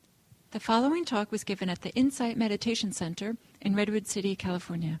The following talk was given at the Insight Meditation Center in Redwood City,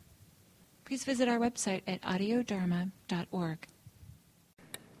 California. Please visit our website at audiodharma.org.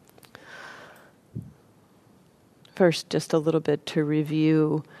 First, just a little bit to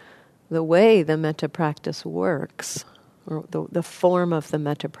review the way the metta practice works, or the form of the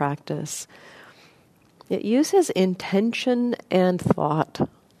metta practice. It uses intention and thought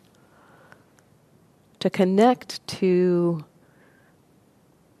to connect to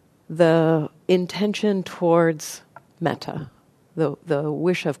the intention towards metta, the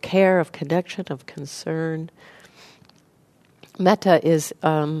wish of care, of connection, of concern. Metta is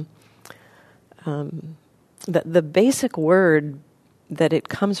the basic word that it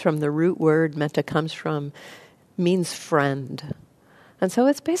comes from, the root word metta comes from, means friend. And so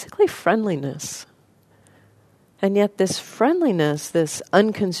it's basically friendliness. And yet this friendliness, this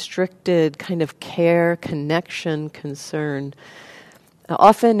unconstricted kind of care, connection, concern,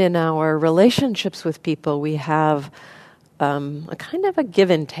 often in our relationships with people, we have a kind of a give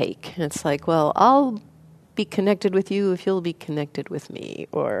and take. It's like, well, I'll be connected with you if you'll be connected with me.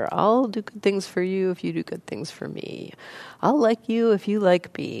 Or I'll do good things for you if you do good things for me. I'll like you if you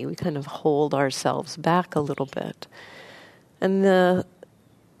like me. We kind of hold ourselves back a little bit. And the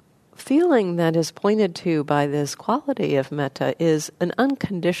feeling that is pointed to by this quality of metta is an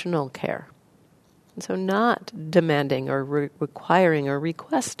unconditional care. And so not demanding or requiring or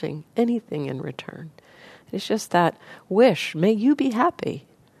requesting anything in return. It's just that wish, may you be happy.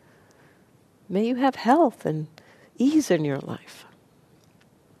 May you have health and ease in your life.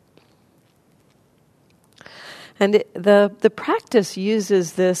 And the practice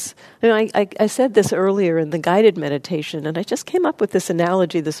uses this. I said this earlier in the guided meditation, and I just came up with this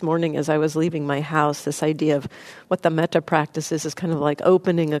analogy this morning as I was leaving my house, this idea of what the metta practice is kind of like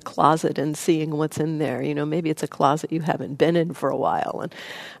opening a closet and seeing what's in there. You know, maybe it's a closet you haven't been in for a while.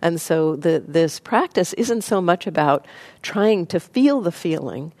 And so this practice isn't so much about trying to feel the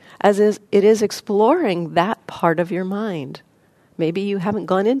feeling as it is exploring that part of your mind. Maybe you haven't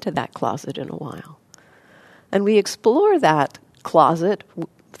gone into that closet in a while. And we explore that closet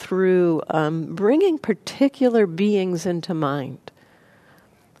through bringing particular beings into mind.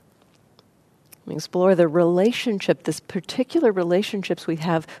 We explore the relationship, this particular relationships we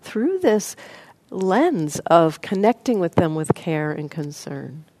have through this lens of connecting with them with care and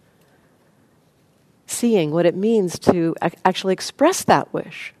concern. Seeing what it means to actually express that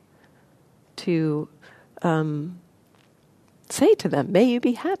wish. To say to them, may you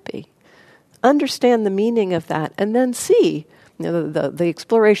be happy. Understand the meaning of that, and then see. You know, the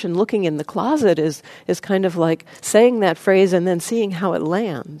exploration, looking in the closet, is kind of like saying that phrase and then seeing how it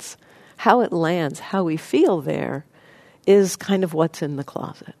lands. How it lands, how we feel there, is kind of what's in the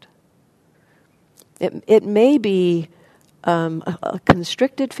closet. It may be a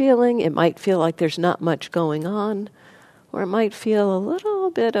constricted feeling. It might feel like there's not much going on, or it might feel a little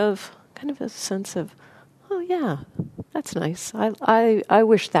bit of kind of a sense of, oh yeah, that's nice. I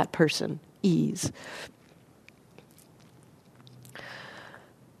wish that person ease.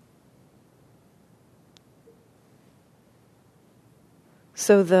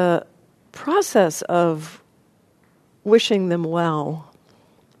 So the process of wishing them well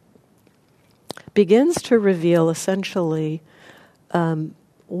begins to reveal essentially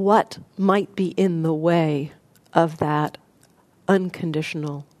what might be in the way of that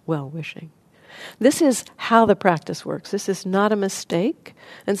unconditional well-wishing. This is how the practice works. This is not a mistake.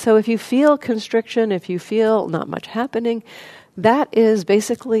 And so if you feel constriction, if you feel not much happening, that is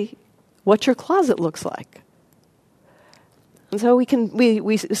basically what your closet looks like. And so we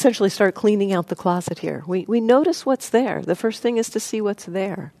essentially start cleaning out the closet here. We notice what's there. The first thing is to see what's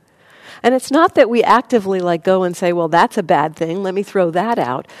there. And it's not that we actively like go and say, well, that's a bad thing, let me throw that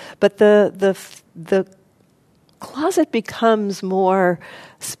out. But the closet becomes more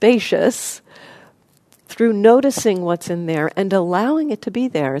spacious through noticing what's in there and allowing it to be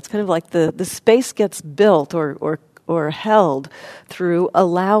there. It's kind of like the space gets built or held through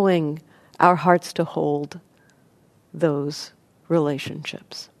allowing our hearts to hold those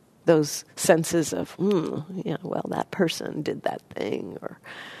relationships, those senses of, well, that person did that thing, or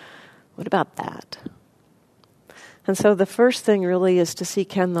what about that? And so the first thing really is to see,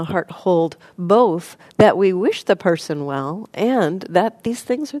 can the heart hold both that we wish the person well and that these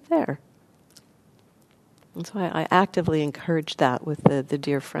things are there? And so I actively encourage that with the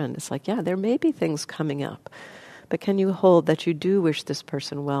dear friend. It's like, yeah, there may be things coming up, but can you hold that you do wish this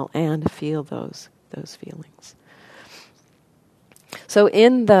person well and feel those feelings? So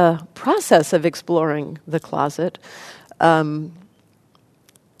in the process of exploring the closet, there's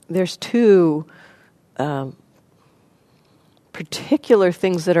two particular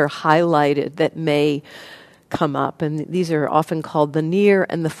things that are highlighted that may come up. And these are often called the near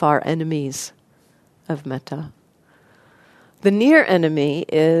and the far enemies of metta. The near enemy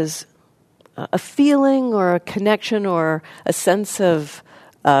is a feeling or a connection or a sense of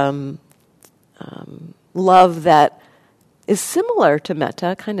love that is similar to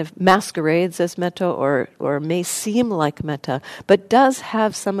metta, kind of masquerades as metta or may seem like metta, but does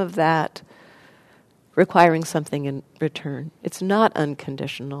have some of that requiring something in return. It's not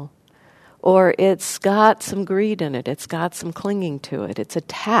unconditional. Or it's got some greed in it. It's got some clinging to it. It's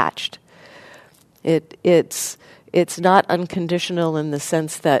attached. It's not unconditional in the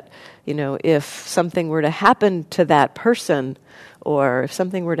sense that, if something were to happen to that person, or if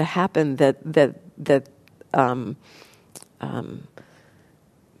something were to happen that the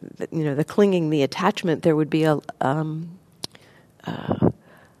clinging, the attachment, there would be a kind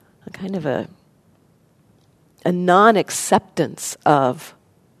of a non-acceptance of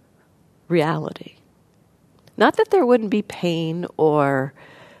reality. Not that there wouldn't be pain or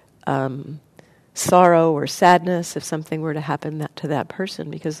sorrow or sadness if something were to happen to that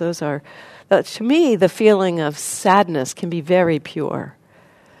person, because those are, to me, the feeling of sadness can be very pure.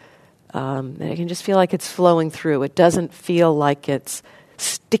 It can just feel like it's flowing through. It doesn't feel like it's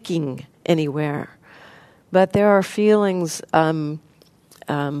sticking anywhere. But there are feelings,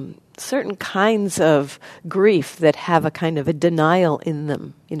 certain kinds of grief that have a kind of a denial in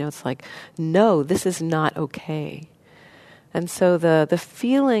them. It's like, no, this is not okay. And so the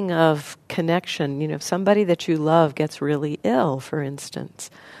feeling of connection, if somebody that you love gets really ill, for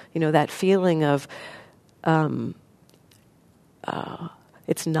instance, that feeling of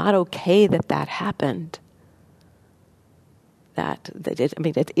it's not okay that happened.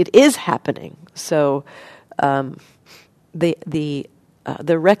 It is happening. So the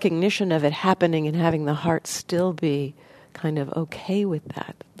recognition of it happening and having the heart still be kind of okay with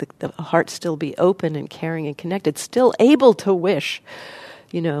that, the heart still be open and caring and connected, still able to wish,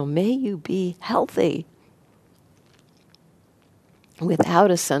 may you be healthy, without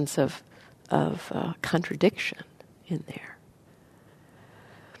a sense of contradiction in there.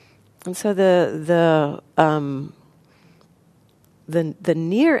 And so the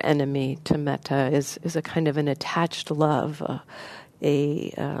near enemy to metta is a kind of an attached love,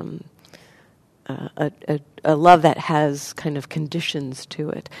 a love that has kind of conditions to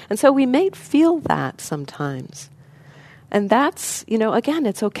it. And so we may feel that sometimes. And that's, again,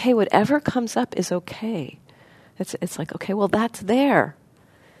 it's okay. Whatever comes up is okay. It's like, okay, well, that's there.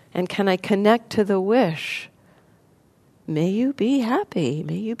 And can I connect to the wish? May you be happy.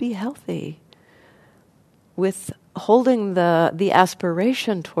 May you be healthy. With holding the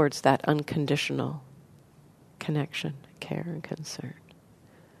aspiration towards that unconditional connection, care, and concern.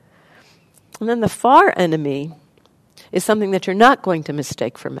 And then the far enemy is something that you're not going to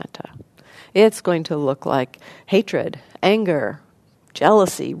mistake for metta. It's going to look like hatred, anger,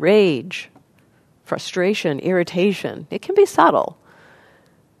 jealousy, rage, frustration, irritation. It can be subtle.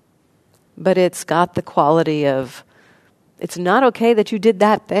 But it's got the quality of, it's not okay that you did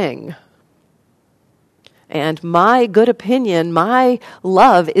that thing. And my good opinion, my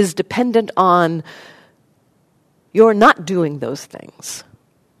love is dependent on your not doing those things.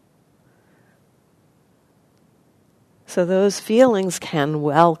 So those feelings can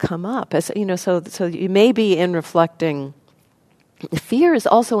well come up. So you may be in reflecting. Fear is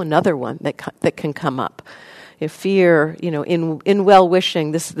also another one that can come up. If fear, in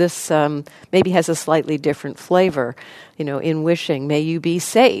well-wishing, this maybe has a slightly different flavor. In wishing, may you be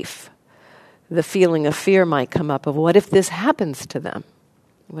safe. The feeling of fear might come up of, what if this happens to them?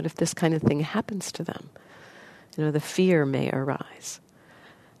 What if this kind of thing happens to them? The fear may arise.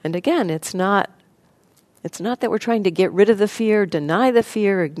 And again, it's not that we're trying to get rid of the fear, deny the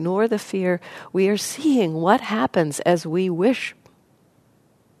fear, ignore the fear. We are seeing what happens as we wish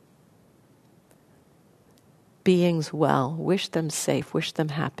beings well, wish them safe, wish them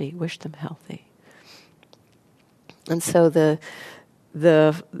happy, wish them healthy. And so the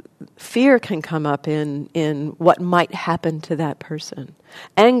fear can come up in what might happen to that person.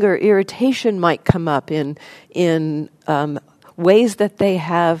 Anger, irritation might come up in ways that they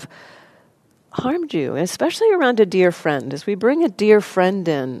have harmed you, especially around a dear friend. As we bring a dear friend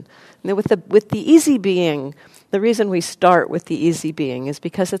in, with the easy being, the reason we start with the easy being is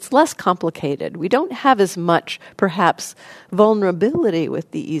because it's less complicated. We don't have as much, perhaps, vulnerability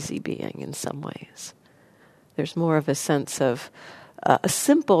with the easy being in some ways. There's more of a sense of a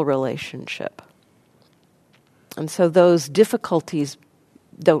simple relationship. And so those difficulties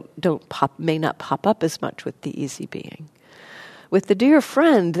may not pop up as much with the easy being. with the dear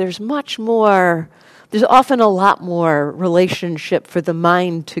friend, there's often a lot more relationship for the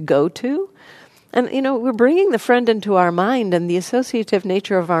mind to go to. And, we're bringing the friend into our mind, and the associative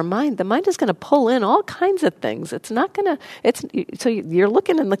nature of our mind, the mind is going to pull in all kinds of things. It's not going to, so you're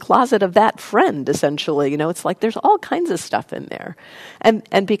looking in the closet of that friend, essentially. It's like there's all kinds of stuff in there.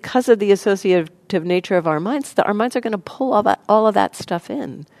 And because of the associative nature of our minds are going to pull all of that stuff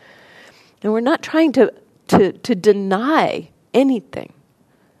in. And we're not trying to deny anything.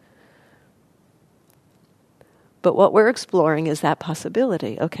 But what we're exploring is that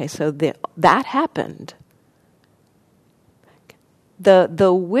possibility. Okay, so that happened.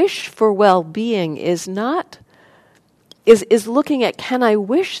 The wish for well-being is looking at, can I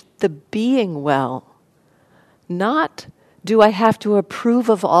wish the being well? Not, do I have to approve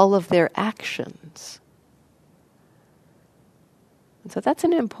of all of their actions? And so that's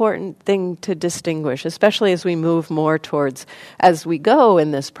an important thing to distinguish, especially as we move more towards, as we go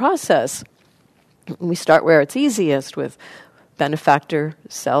in this process. We start where it's easiest with benefactor,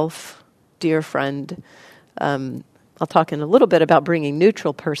 self, dear friend. I'll talk in a little bit about bringing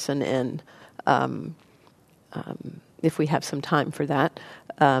neutral person in, if we have some time for that.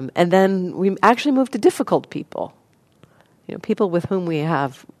 And then we actually move to difficult people, people with whom we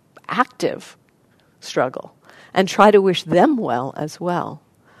have active struggle, and try to wish them well as well.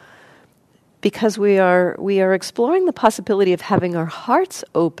 Because we are exploring the possibility of having our hearts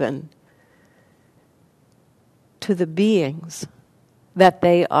open to the beings that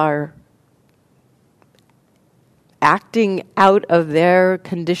they are acting out of their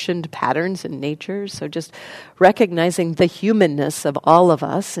conditioned patterns and natures. So just recognizing the humanness of all of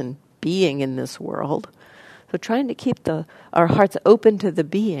us and being in this world. So trying to keep our hearts open to the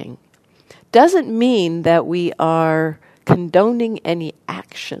being doesn't mean that we are condoning any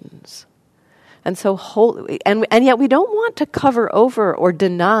actions. And so, and yet we don't want to cover over or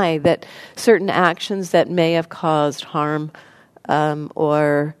deny that certain actions that may have caused harm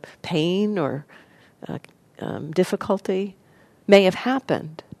or pain or difficulty may have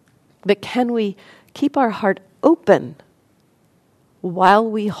happened. But can we keep our heart open while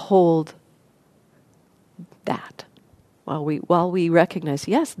we hold that? While we recognize,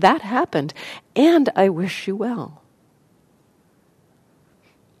 yes, that happened, and I wish you well.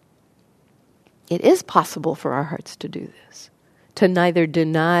 It is possible for our hearts to do this, to neither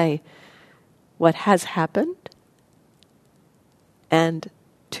deny what has happened and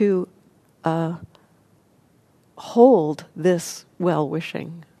to hold this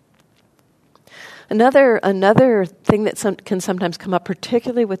well-wishing. Another thing that can sometimes come up,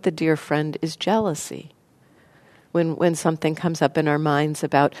 particularly with the dear friend, is jealousy. When something comes up in our minds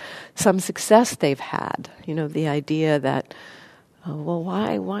about some success they've had, the idea that,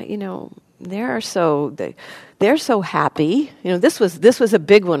 why, they're so happy. This was a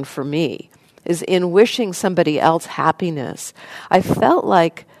big one for me, is in wishing somebody else happiness. I felt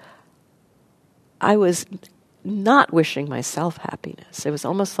like I was not wishing myself happiness. It was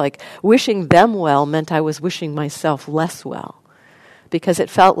almost like wishing them well meant I was wishing myself less well. Because it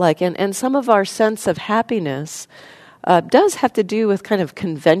felt like, and some of our sense of happiness does have to do with kind of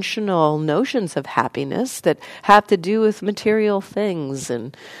conventional notions of happiness that have to do with material things.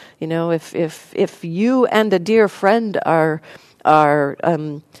 And, if you and a dear friend are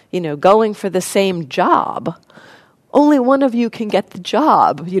going for the same job, only one of you can get the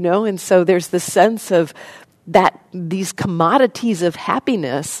job, and so there's the sense of that these commodities of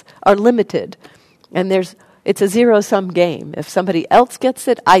happiness are limited. And it's a zero-sum game. If somebody else gets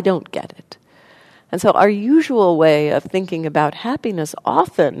it, I don't get it. And so our usual way of thinking about happiness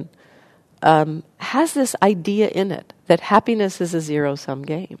often has this idea in it that happiness is a zero-sum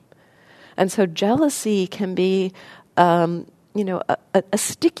game. And so jealousy can be, a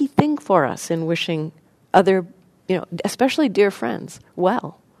sticky thing for us in wishing other, especially dear friends,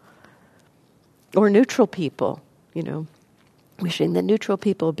 well. Or neutral people, wishing the neutral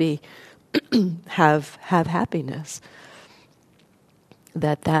people have happiness.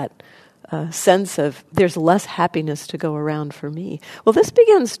 That sense of there's less happiness to go around for me. Well, this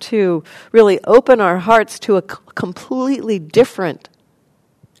begins to really open our hearts to a completely different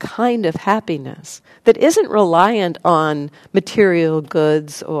kind of happiness that isn't reliant on material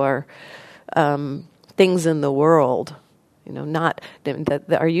goods or things in the world. Not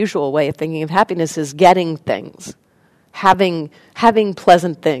our usual way of thinking of happiness is getting things. Having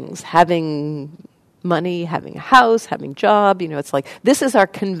pleasant things, having money, having a house, having a job, it's like this is our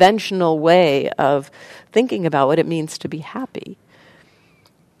conventional way of thinking about what it means to be happy.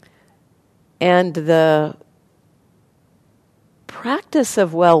 And the practice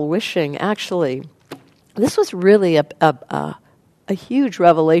of well-wishing, actually, this was really a a huge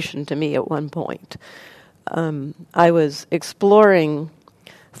revelation to me at one point. I was exploring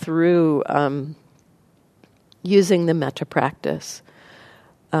through using the Metta practice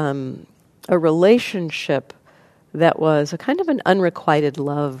a relationship that was a kind of an unrequited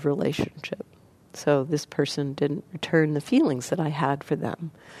love relationship. So this person didn't return the feelings that I had for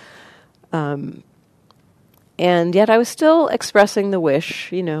them. And yet I was still expressing the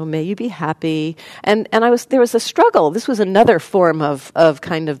wish, may you be happy. And there was a struggle. This was another form of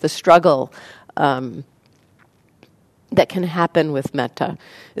kind of the struggle that can happen with metta,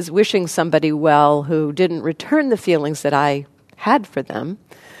 is wishing somebody well who didn't return the feelings that I had for them.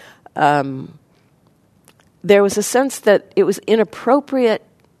 There was a sense that it was inappropriate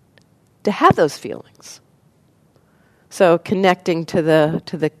to have those feelings. So connecting to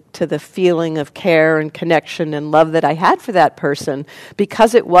the feeling of care and connection and love that I had for that person,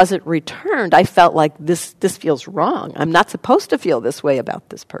 because it wasn't returned, I felt like this feels wrong. I'm not supposed to feel this way about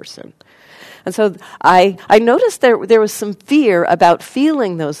this person. And so I noticed there was some fear about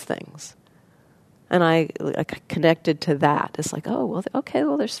feeling those things. And I connected to that. It's like, oh, well, okay,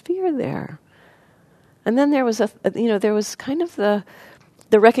 well, there's fear there. And then there was there was kind of the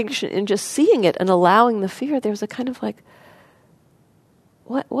recognition in just seeing it and allowing the fear. There was a kind of like,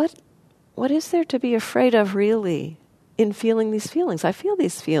 what is there to be afraid of really in feeling these feelings? I feel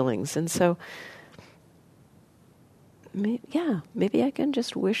these feelings, and so maybe I can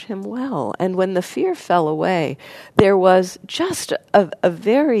just wish him well. And when the fear fell away, there was just a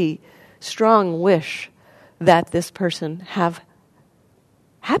very strong wish that this person have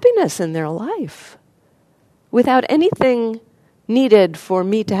happiness in their life, without anything needed for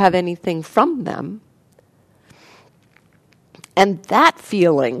me to have anything from them. And that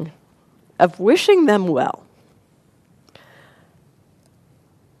feeling of wishing them well.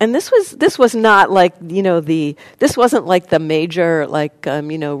 And this was not like, this wasn't like the major,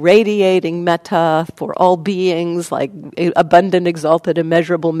 radiating metta for all beings, like abundant, exalted,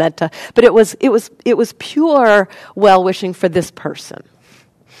 immeasurable metta. But it was pure well-wishing for this person.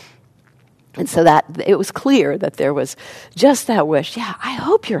 And so that it was clear that there was just that wish. Yeah, I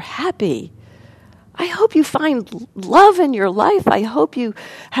hope you're happy. I hope you find love in your life. I hope you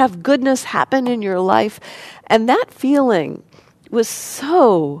have goodness happen in your life. And that feeling was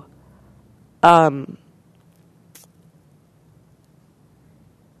so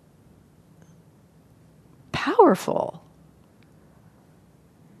powerful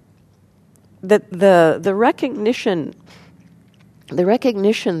that the recognition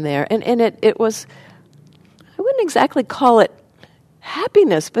there, and it was, I wouldn't exactly call it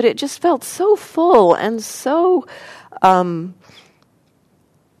happiness, but it just felt so full and so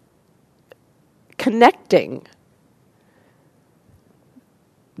connecting.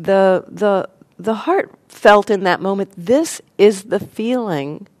 The heart felt in that moment, this is the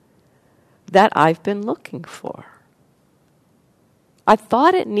feeling that I've been looking for. I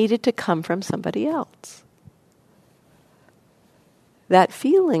thought it needed to come from somebody else. That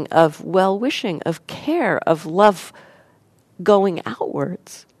feeling of well-wishing, of care, of love going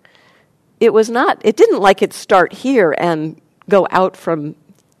outwards. It didn't like it start here and go out from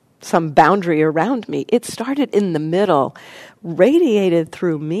some boundary around me. It started in the middle, radiated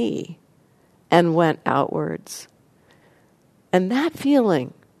through me, and went outwards. And that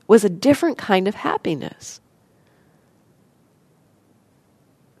feeling was a different kind of happiness.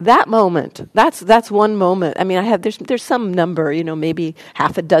 That moment, that's one moment. I mean, there's some number, maybe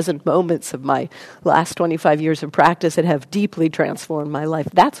half a dozen moments of my last 25 years of practice that have deeply transformed my life.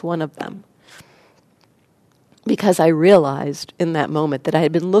 That's one of them. Because I realized in that moment that I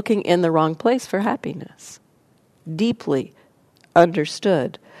had been looking in the wrong place for happiness. Deeply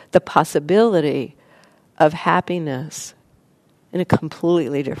understood the possibility of happiness in a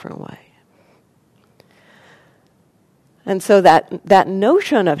completely different way. And so that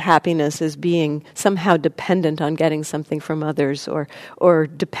notion of happiness as being somehow dependent on getting something from others or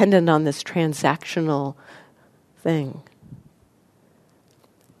dependent on this transactional thing.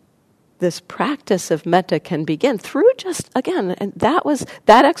 This practice of metta can begin through just, again, and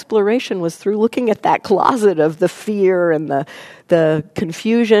that exploration was through looking at that closet of the fear and the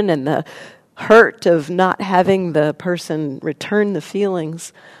confusion and the hurt of not having the person return the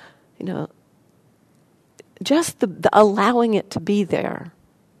feelings, just the allowing it to be there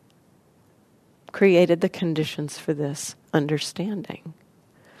created the conditions for this understanding.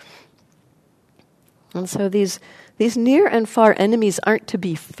 And so these near and far enemies aren't to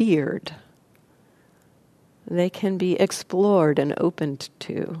be feared. They can be explored and opened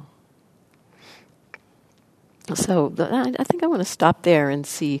to. So I think I want to stop there and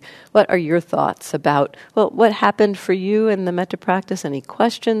see what are your thoughts about, well, what happened for you in the Metta practice? Any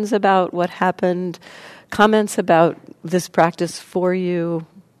questions about what happened? Comments about this practice for you?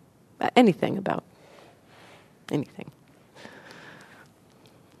 Anything about anything.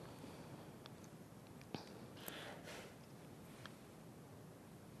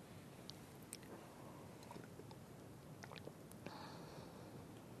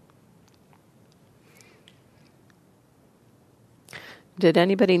 Did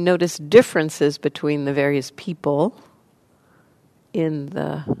anybody notice differences between the various people in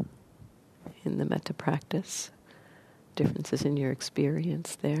the Metta practice? Differences in your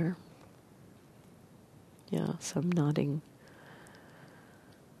experience there? Yeah, some nodding.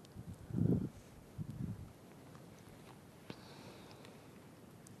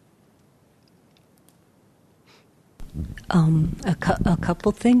 A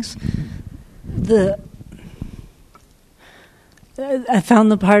couple things. I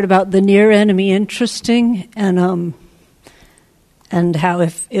found the part about the near enemy interesting, and how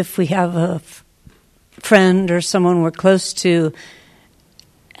if we have a friend or someone we're close to,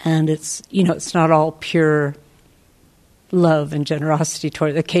 and it's not all pure love and generosity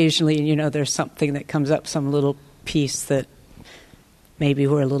toward. Occasionally, there's something that comes up, some little piece that maybe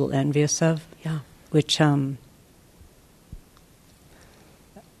we're a little envious of. Yeah, which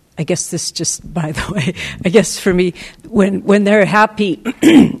I guess this just, by the way, I guess for me, when they're happy,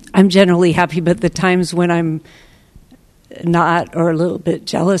 I'm generally happy, but the times when I'm not or a little bit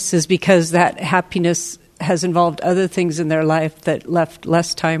jealous is because that happiness has involved other things in their life that left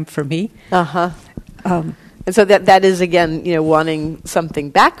less time for me. Uh-huh. And so that is, again, wanting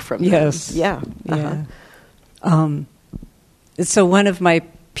something back from them. Yes. Yeah. Uh-huh. Yeah. So one of my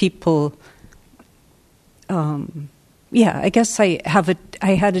people... I guess I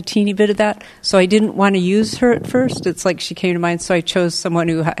had a teeny bit of that, so I didn't want to use her at first. It's like she came to mind, so I chose someone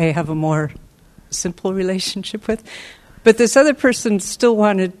who I have a more simple relationship with. But this other person still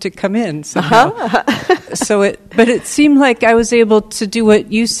wanted to come in somehow. Uh-huh. But it seemed like I was able to do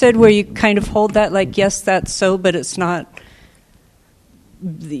what you said, where you kind of hold that, like, yes, that's so, but it's not,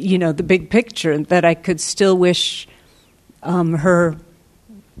 the big picture, that I could still wish her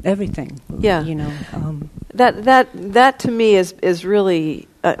everything. Yeah. That to me is really,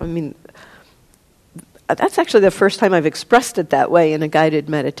 that's actually the first time I've expressed it that way in a guided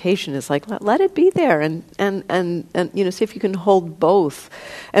meditation. Is like, let it be there and see if you can hold both.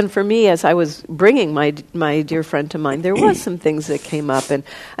 And for me, as I was bringing my dear friend to mind, there was some things that came up, and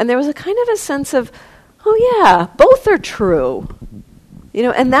there was a kind of a sense of, oh yeah, both are true,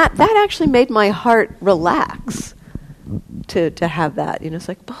 and that actually made my heart relax. To have that, it's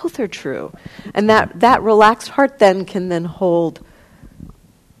like both are true, and that relaxed heart then can hold.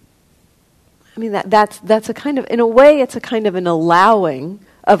 That's a kind of, in a way, it's a kind of an allowing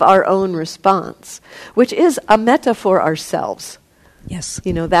of our own response, which is a metta for ourselves. Yes,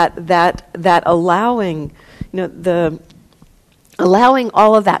 that allowing, allowing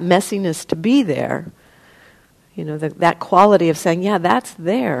all of that messiness to be there. That quality of saying, yeah, that's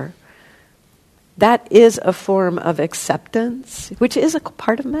there. That is a form of acceptance, which is a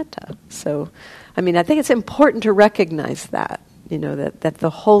part of metta. So, I think it's important to recognize that, that the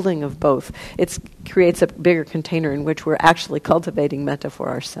holding of both, it creates a bigger container in which we're actually cultivating metta for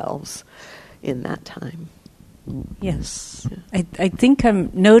ourselves in that time. Yes. Yeah. I think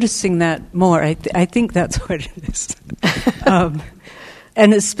I'm noticing that more. I think that's what it is.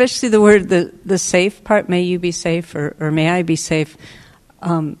 And especially the word, the safe part, may you be safe, or may I be safe.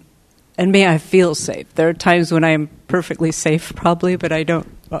 And may I feel safe. There are times when I'm perfectly safe, probably, but I don't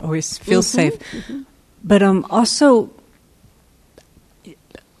always feel safe. Mm-hmm. But also,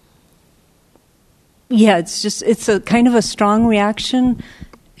 it's a kind of a strong reaction.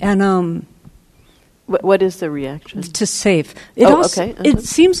 And what is the reaction? To safe. Okay. Uh-huh. It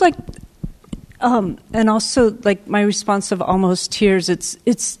seems like, and also like my response of almost tears,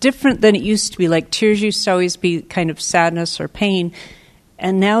 it's different than it used to be. Like tears used to always be kind of sadness or pain.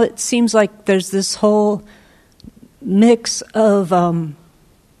 And now it seems like there's this whole mix of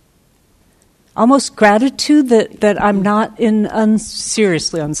almost gratitude that I'm not in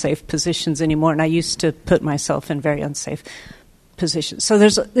seriously unsafe positions anymore. And I used to put myself in very unsafe positions. So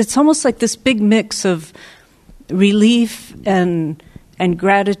it's almost like this big mix of relief and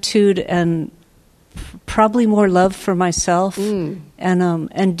gratitude and probably more love for myself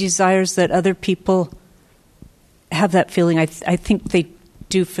and desires that other people have that feeling. I think they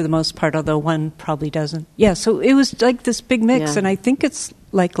do for the most part, although one probably doesn't. Yeah, so it was like this big mix, and I think it's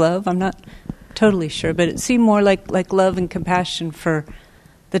like love. I'm not totally sure, but it seemed more like love and compassion for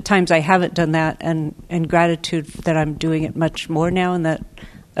the times I haven't done that, and gratitude that I'm doing it much more now, and that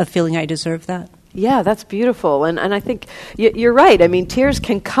a feeling I deserve that. Yeah, that's beautiful, and I think you're right. I mean, tears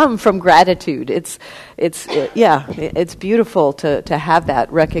can come from gratitude. It's beautiful to have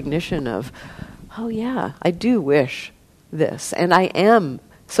that recognition of, oh yeah, I do wish this, and I am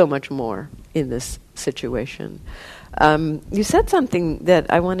so much more in this situation. You said something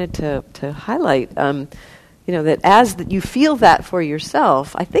that I wanted to highlight. That as you feel that for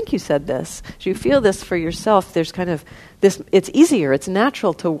yourself, I think you said this. As you feel this for yourself, there's kind of this. It's easier. It's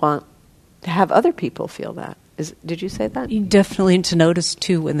natural to want to have other people feel that. Did you say that? You definitely need to notice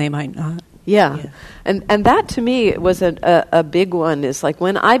too when they might not. Yeah. And that to me was a big one. Is like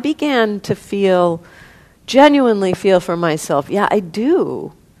when I began to genuinely feel for myself. Yeah, I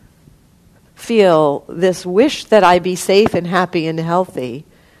do feel this wish that I be safe and happy and healthy.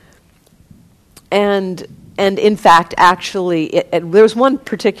 And in fact, actually, there was one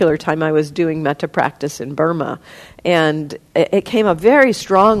particular time I was doing metta practice in Burma, and it came up very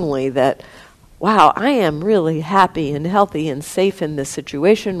strongly that, wow, I am really happy and healthy and safe in this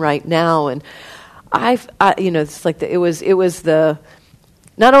situation right now. And it's like it was the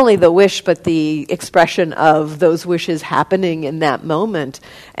not only the wish, but the expression of those wishes happening in that moment.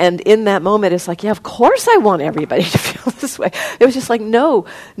 And in that moment, it's like, yeah, of course I want everybody to feel this way. It was just like, no,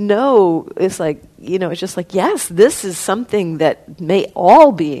 it's like, it's just like, yes, this is something that may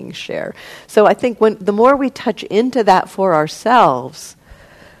all beings share. So I think the more we touch into that for ourselves,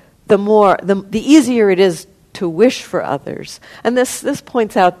 the easier it is to wish for others. And this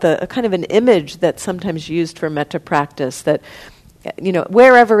points out the kind of an image that's sometimes used for metta practice that,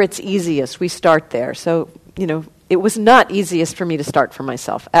 wherever it's easiest, we start there. So, it was not easiest for me to start for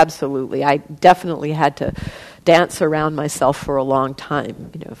myself. Absolutely. I definitely had to dance around myself for a long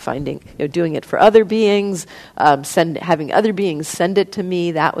time, doing it for other beings, having other beings send it to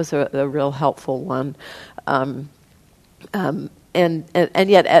me. That was a real helpful one. And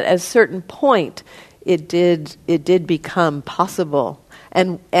yet at a certain point, it did become possible.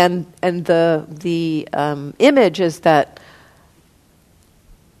 And the image is that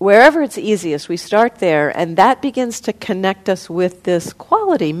wherever it's easiest, we start there, and that begins to connect us with this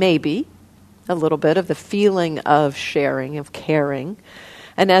quality, maybe, a little bit of the feeling of sharing, of caring.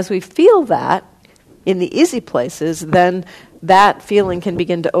 And as we feel that in the easy places, then that feeling can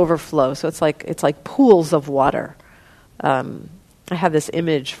begin to overflow. So it's like pools of water. I have this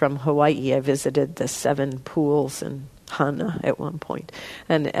image from Hawaii. I visited the 7 pools in Hana at one point,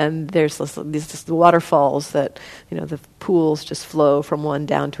 and there's these waterfalls that the pools just flow from one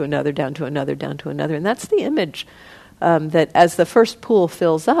down to another, down to another, down to another, and that's the image that as the first pool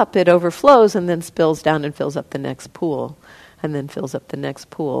fills up, it overflows and then spills down and fills up the next pool, and then fills up the next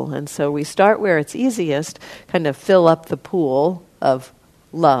pool. And so we start where it's easiest, kind of fill up the pool of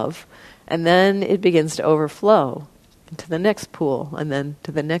love, and then it begins to overflow into the next pool, and then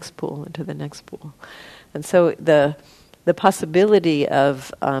to the next pool, and to the next pool. And so the possibility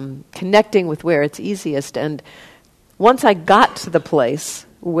of connecting with where it's easiest. And once I got to the place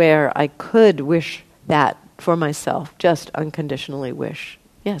where I could wish that for myself, just unconditionally wish,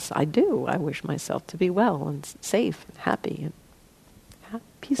 yes, I do. I wish myself to be well and safe and happy and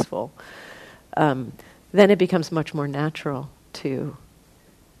peaceful. Then it becomes much more natural to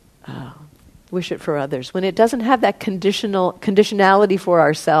wish it for others. When it doesn't have that conditionality for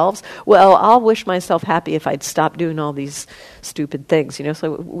ourselves, well, I'll wish myself happy if I'd stop doing all these stupid things,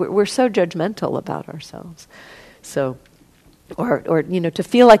 so we're so judgmental about ourselves. So, or to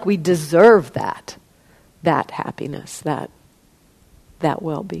feel like we deserve that happiness, that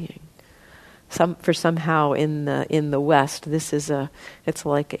well-being. For somehow in the West, this is it's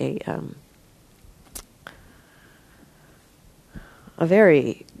like a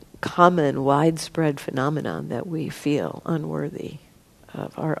very common, widespread phenomenon that we feel unworthy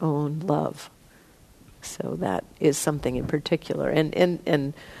of our own love. So that is something in particular.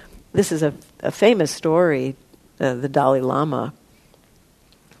 And this is a famous story, the Dalai Lama,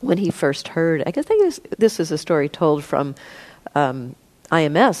 when he first heard, I guess this is a story told from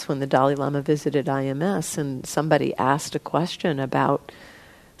IMS, when the Dalai Lama visited IMS, and somebody asked a question about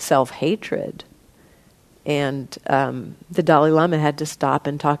self-hatred. And the Dalai Lama had to stop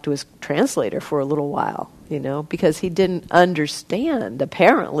and talk to his translator for a little while, because he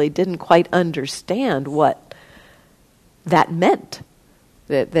apparently didn't quite understand what that meant.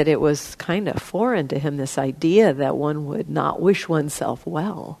 That it was kind of foreign to him, this idea that one would not wish oneself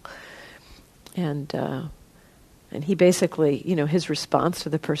well. And he basically, his response to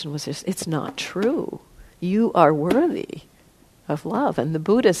the person was just, it's not true. You are worthy of love. And the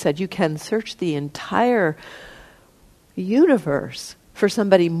Buddha said you can search the entire universe for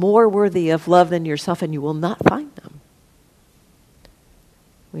somebody more worthy of love than yourself, and you will not find them.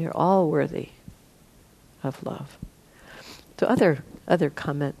 We are all worthy of love. So other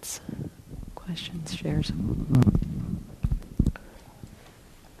comments, questions, shares?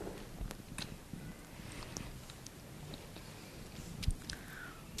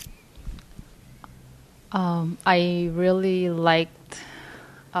 I really liked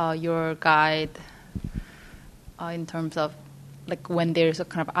your guide in terms of like when there's a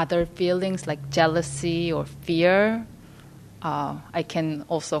kind of other feelings like jealousy or fear. I can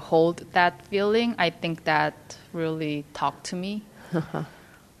also hold that feeling. I think that really talked to me.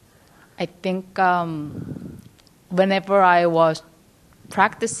 I think whenever I was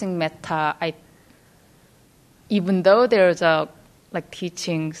practicing metta, even though there's a like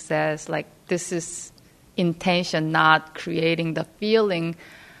teaching says like this is intention, not creating the feeling,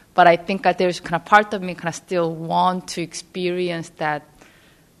 but I think that there's kind of part of me kind of still want to experience that.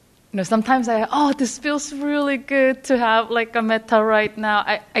 You know, sometimes this feels really good to have like a metta right now.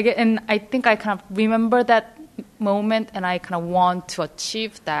 I think I kind of remember that moment, and I kind of want to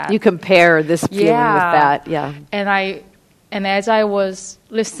achieve that. You compare this feeling with that, yeah. And as I was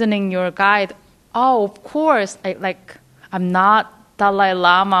listening your guide, of course, I'm not Dalai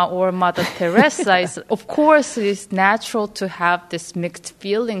Lama or Mother Teresa. Of course, it is natural to have this mixed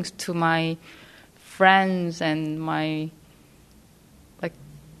feelings to my friends and my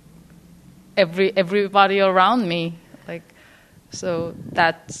everybody around me. So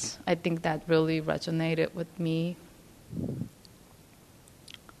I think that really resonated with me.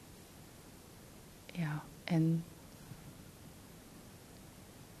 Yeah, and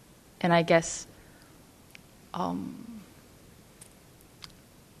I guess a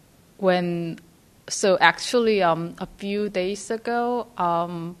few days ago,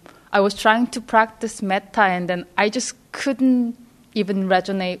 I was trying to practice metta, and then I just couldn't even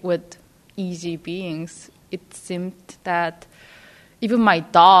resonate with easy beings. It seemed that even my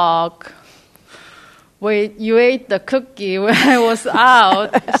dog, wait, you ate the cookie when I was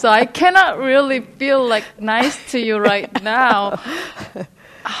out, so I cannot really feel like nice to you right now.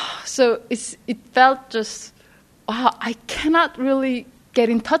 So it felt just, wow, I cannot really get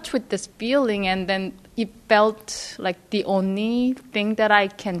in touch with this feeling, and then it felt like the only thing that I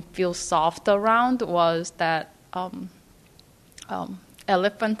can feel soft around was that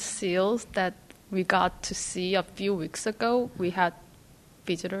elephant seals that we got to see a few weeks ago. We had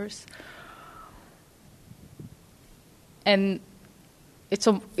visitors, and it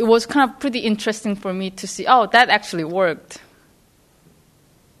was kind of pretty interesting for me to see. Oh, that actually worked.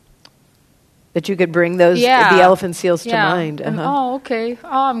 That you could bring the elephant seals to mind. And, okay.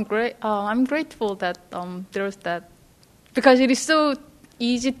 I'm great. I'm grateful that there's that, because it is so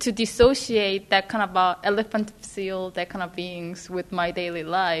easy to dissociate that kind of elephant seal, that kind of beings with my daily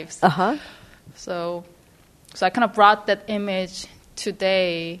lives. So I kind of brought that image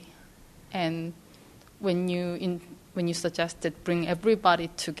today, and when you suggested bring everybody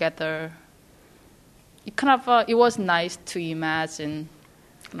together, it was nice to imagine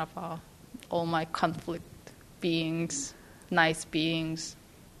kind of all my conflict beings, nice beings,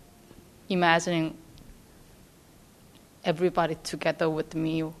 imagining everybody together with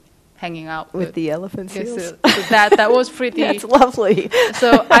me, hanging out with the elephant seals. Yes, that was pretty. That's lovely.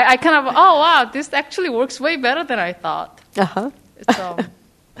 So I kind of, wow, this actually works way better than I thought.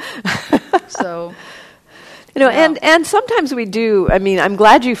 So. And sometimes we do. I mean, I'm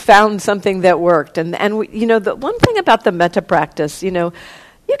glad you found something that worked. And we, the one thing about the metta practice,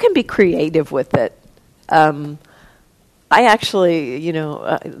 you can be creative with it. I actually,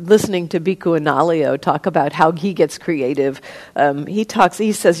 listening to Bhikkhu Analayo talk about how he gets creative, he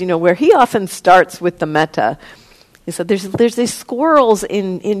says, where he often starts with the metta, he said, there's these squirrels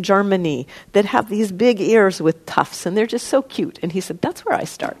in Germany that have these big ears with tufts, and they're just so cute. And he said, that's where I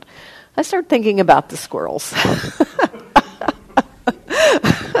start. I start thinking about the squirrels.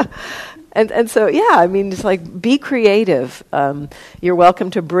 And so, it's like, be creative. You're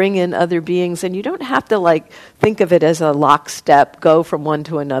welcome to bring in other beings, and you don't have to, think of it as a lockstep, go from one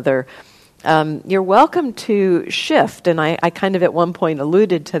to another. You're welcome to shift, and I kind of at one point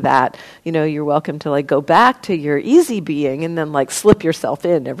alluded to that. You're welcome to, go back to your easy being and then, slip yourself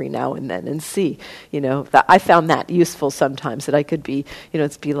in every now and then and see. I found that useful sometimes, that I could be,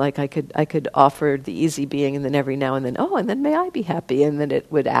 it's be like I could offer the easy being, and then every now and then, and then may I be happy, and then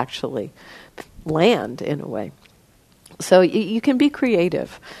it would actually land in a way. So you can be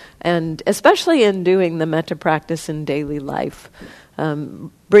creative, and especially in doing the metta practice in daily life.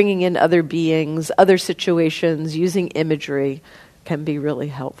 Bringing in other beings, other situations, using imagery can be really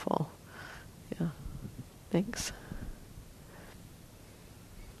helpful. Yeah. Thanks.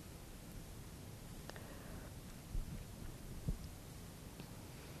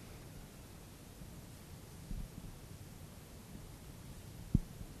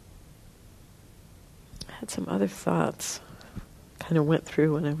 had some other thoughts kind of went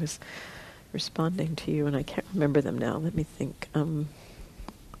through when I was responding to you, and I can't remember them now. Let me think.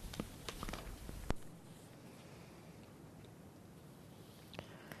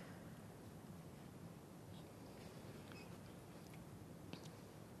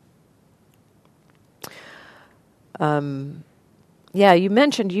 Yeah, you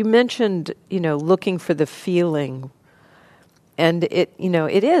mentioned, looking for the feeling, and it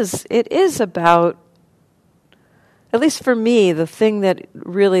is about, at least for me, the thing that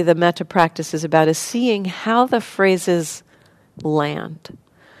really the metta practice is about is seeing how the phrases land.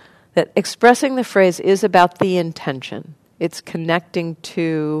 That expressing the phrase is about the intention. It's connecting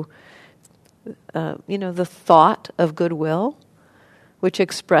to, the thought of goodwill, which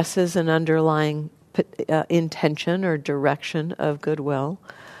expresses an underlying intention or direction of goodwill.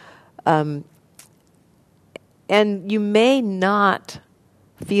 And you may not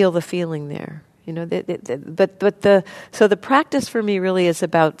feel the feeling there. So the practice for me really is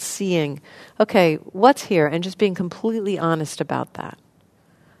about seeing, okay, what's here, and just being completely honest about that.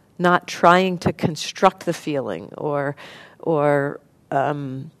 Not trying to construct the feeling or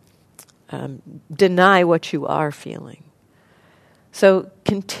deny what you are feeling. So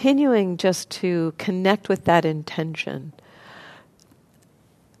continuing just to connect with that intention.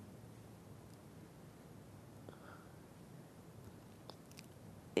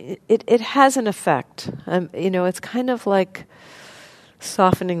 It has an effect. It's kind of like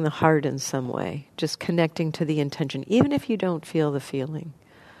softening the heart in some way, just connecting to the intention, even if you don't feel the feeling.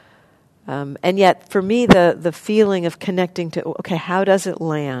 And yet, for me, the feeling of connecting to, okay, how does it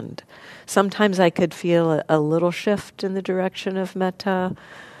land? Sometimes I could feel a little shift in the direction of metta.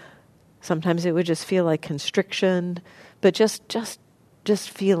 Sometimes it would just feel like constriction, but just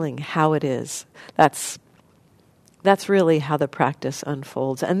feeling how it is. That's really how the practice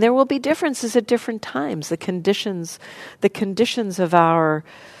unfolds. And there will be differences at different times. The conditions of our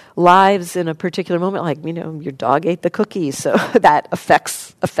lives in a particular moment, like, your dog ate the cookies, so that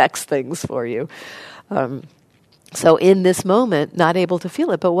affects things for you. So in this moment, not able to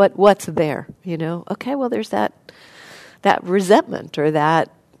feel it, but what's there? Okay, well, there's that resentment or that,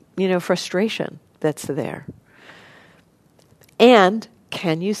 frustration that's there. And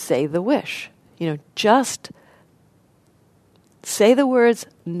can you say the wish? Just say the words,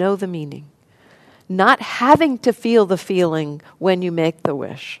 know the meaning. Not having to feel the feeling when you make the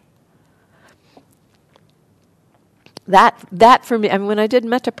wish. That for me, when I did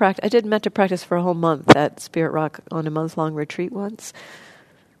metta practice for a whole month at Spirit Rock on a month-long retreat once.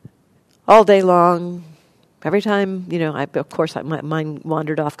 All day long, every time, my mind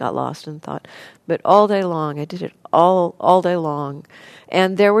wandered off, got lost in thought. But all day long, I did it all day long.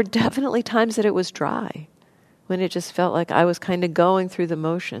 And there were definitely times that it was dry, when it just felt like I was kind of going through the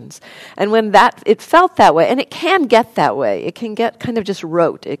motions. And when it felt that way, and it can get that way, it can get kind of just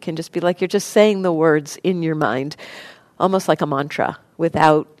rote. It can just be like you're just saying the words in your mind, almost like a mantra,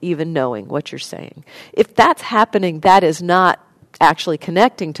 without even knowing what you're saying. If that's happening, that is not actually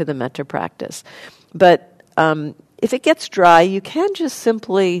connecting to the metta practice. But if it gets dry, you can just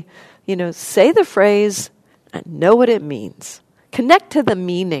simply, say the phrase and know what it means. Connect to the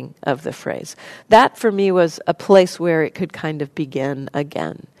meaning of the phrase. That, for me, was a place where it could kind of begin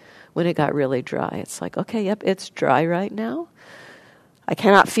again when it got really dry. It's like, okay, yep, it's dry right now. I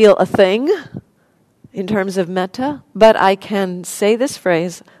cannot feel a thing in terms of metta, but I can say this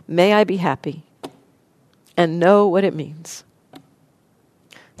phrase, may I be happy, and know what it means.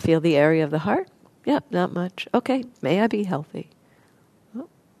 Feel the area of the heart? Yep, not much. Okay, may I be healthy. Oh.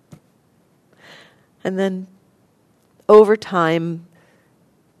 And then over time,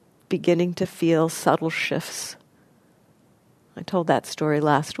 beginning to feel subtle shifts. I told that story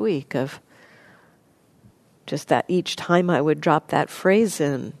last week of just that each time I would drop that phrase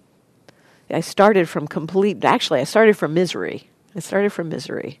in, I started from misery.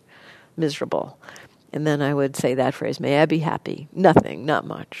 Miserable. And then I would say that phrase, may I be happy. Nothing, not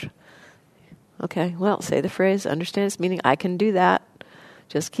much. Okay, well, say the phrase, understand its meaning. I can do that.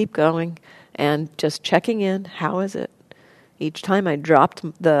 Just keep going and just checking in. How is it? Each time I dropped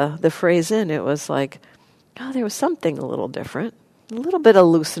the phrase in, it was like, oh, there was something a little different. A little bit of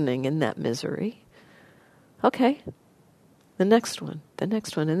loosening in that misery. Okay. The next one.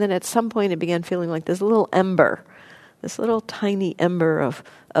 And then at some point it began feeling like this little ember, this little tiny ember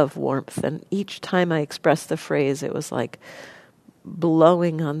of warmth. And each time I expressed the phrase, it was like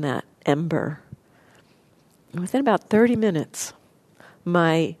blowing on that ember. And within about 30 minutes,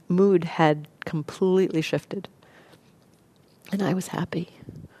 my mood had completely shifted. And I was happy.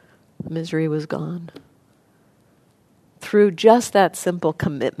 Misery was gone. through just that simple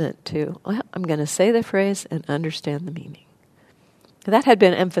commitment to, well, I'm going to say the phrase and understand the meaning. That had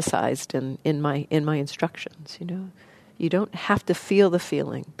been emphasized in my instructions, you know. You don't have to feel the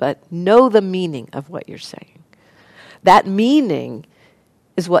feeling, but know the meaning of what you're saying. That meaning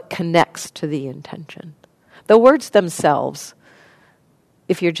is what connects to the intention. The words themselves,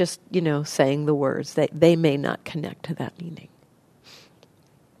 if you're just, you know, saying the words, they may not connect to that meaning.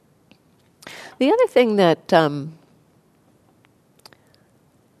 The other thing that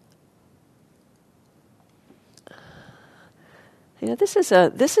this is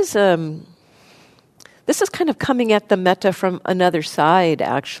kind of coming at the metta from another side,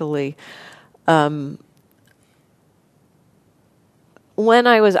 actually. When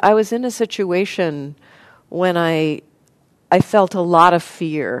I was in a situation when I felt a lot of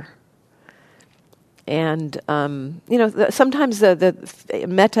fear. And, sometimes the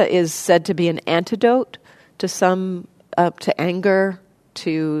metta is said to be an antidote to to anger,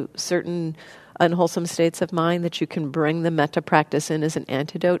 to certain unwholesome states of mind, that you can bring the metta practice in as an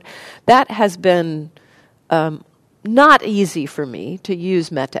antidote. That has been not easy for me to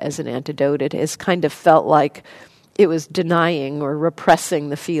use metta as an antidote. It has kind of felt like it was denying or repressing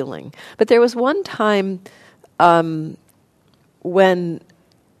the feeling. But there was one time when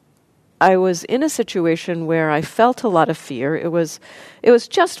I was in a situation where I felt a lot of fear. It was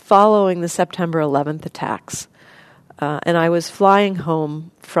just following the September 11th attacks. And I was flying home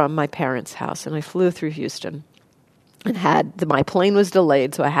from my parents' house, and I flew through Houston. And my plane was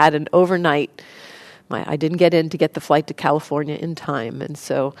delayed, so I had an overnight. I didn't get in to get the flight to California in time, and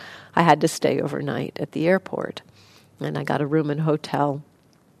so I had to stay overnight at the airport. And I got a room in a hotel.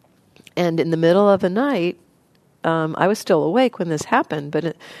 And in the middle of the night, I was still awake when this happened,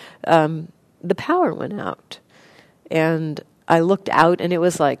 but the power went out. And I looked out, and it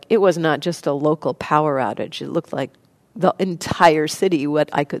was not just a local power outage. It looked like the entire city, what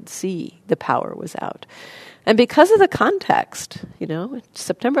I could see, the power was out. And because of the context,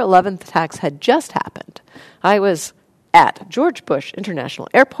 September 11th attacks had just happened. I was at George Bush International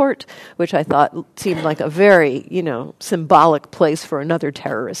Airport, which I thought seemed like a very, symbolic place for another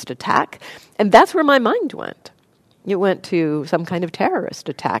terrorist attack. And that's where my mind went. It went to some kind of terrorist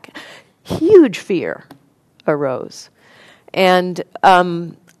attack. Huge fear arose. And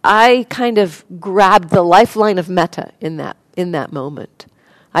I kind of grabbed the lifeline of metta in that moment.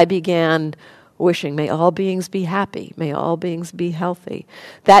 I began wishing, may all beings be happy, may all beings be healthy.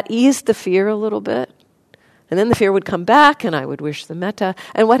 That eased the fear a little bit. And then the fear would come back, and I would wish the metta.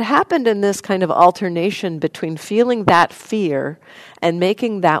 And what happened in this kind of alternation between feeling that fear and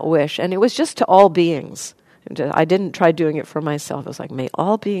making that wish, and it was just to all beings. I didn't try doing it for myself. It was like, may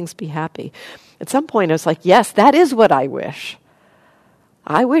all beings be happy. At some point, I was like, yes, that is what I wish.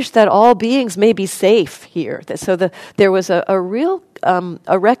 I wish that all beings may be safe here. So there was a real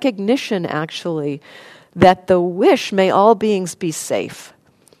a recognition, actually, that the wish, may all beings be safe,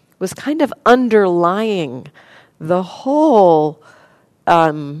 was kind of underlying the whole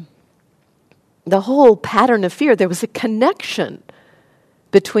pattern of fear. There was a connection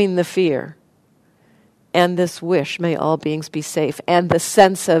between the fear and this wish, may all beings be safe, and the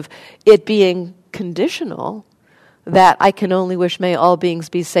sense of it being conditional, that I can only wish may all beings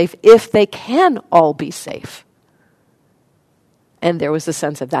be safe if they can all be safe. And there was a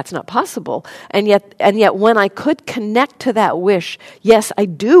sense of that's not possible. And yet when I could connect to that wish, yes, I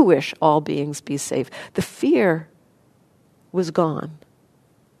do wish all beings be safe, the fear was gone.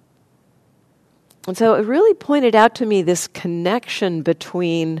 And so it really pointed out to me this connection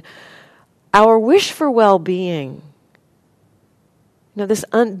between our wish for well-being, this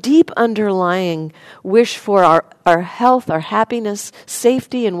deep underlying wish for our health, our happiness,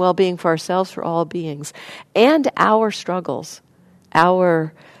 safety, and well-being for ourselves, for all beings, and our struggles,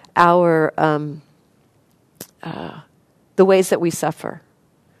 the ways that we suffer.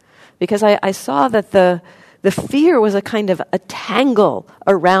 Because I saw that the fear was a kind of a tangle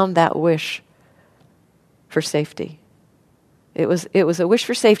around that wish for safety. It was a wish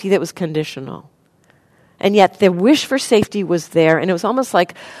for safety that was conditional. And yet the wish for safety was there, and it was almost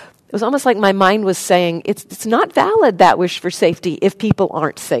like my mind was saying, it's not valid, that wish for safety, if people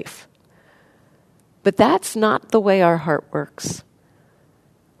aren't safe. But that's not the way our heart works.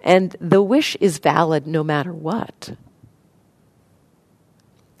 And the wish is valid no matter what.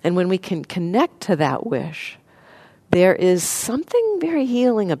 And when we can connect to that wish, there is something very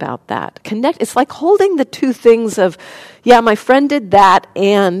healing about that. It's like holding the two things of, yeah, my friend did that,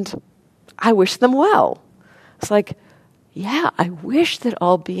 and I wish them well. It's like, yeah, I wish that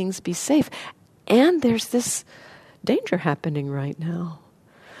all beings be safe. And there's this danger happening right now.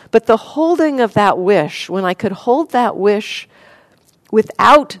 But the holding of that wish, when I could hold that wish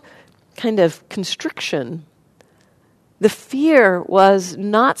without kind of constriction, the fear was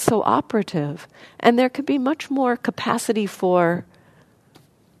not so operative. And there could be much more capacity for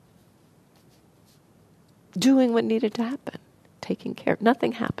doing what needed to happen, taking care.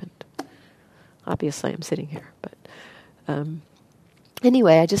 Nothing happened. Obviously, I'm sitting here, but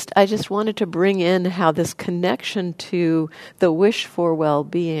anyway, I just wanted to bring in how this connection to the wish for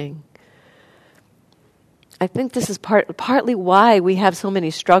well-being. I think this is partly why we have so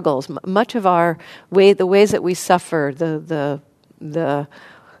many struggles. Much of our the ways that we suffer, the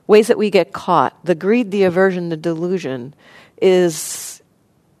ways that we get caught, the greed, the aversion, the delusion, is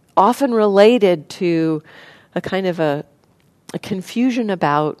often related to a kind of a confusion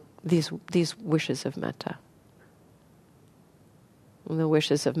about these wishes of metta. And the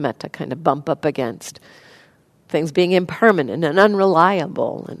wishes of metta kind of bump up against things being impermanent and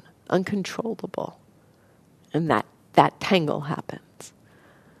unreliable and uncontrollable. And that tangle happens.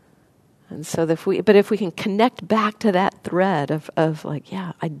 And so if we can connect back to that thread of like,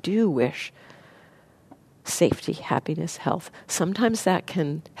 yeah, I do wish safety, happiness, health, sometimes that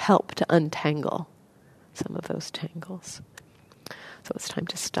can help to untangle some of those tangles. So it's time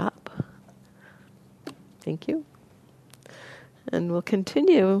to stop. Thank you. And we'll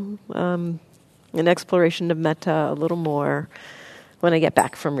continue an exploration of metta a little more when I get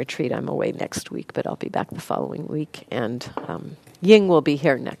back from retreat. I'm away next week, but I'll be back the following week. And Ying will be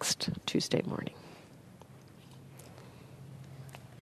here next Tuesday morning.